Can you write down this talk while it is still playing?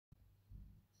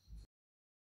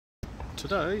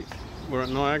Today we're at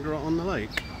Niagara on the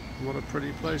lake. What a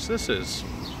pretty place this is.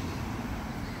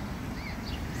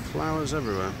 Flowers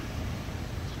everywhere.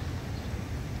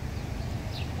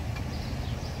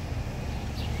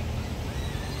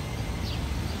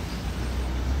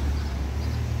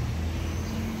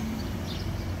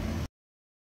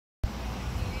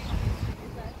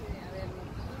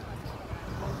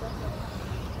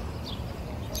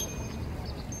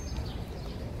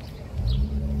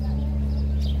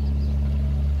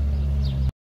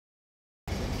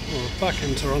 Back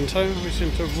in Toronto, we seem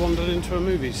to have wandered into a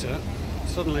movie set.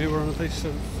 Suddenly we're on a piece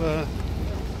of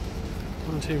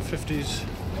 1950s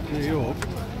New York.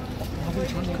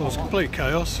 Of course, complete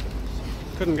chaos.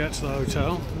 Couldn't get to the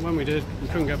hotel. When we did, we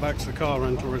couldn't get back to the car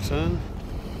rental return.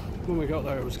 When we got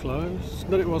there, it was closed.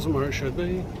 Then it wasn't where it should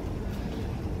be.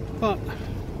 But,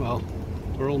 well,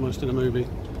 we're almost in a movie.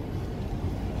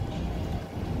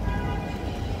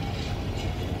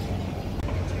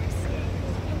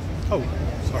 Oh,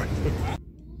 sorry.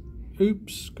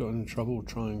 Oops, got in trouble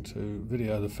trying to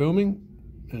video the filming.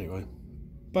 Anyway,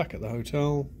 back at the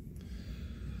hotel.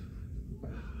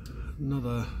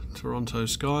 Another Toronto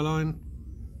skyline,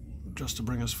 just to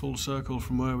bring us full circle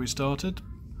from where we started.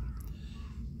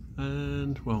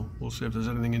 And, well, we'll see if there's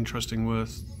anything interesting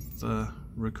worth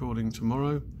recording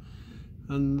tomorrow.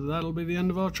 And that'll be the end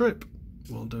of our trip.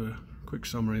 We'll do a quick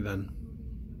summary then.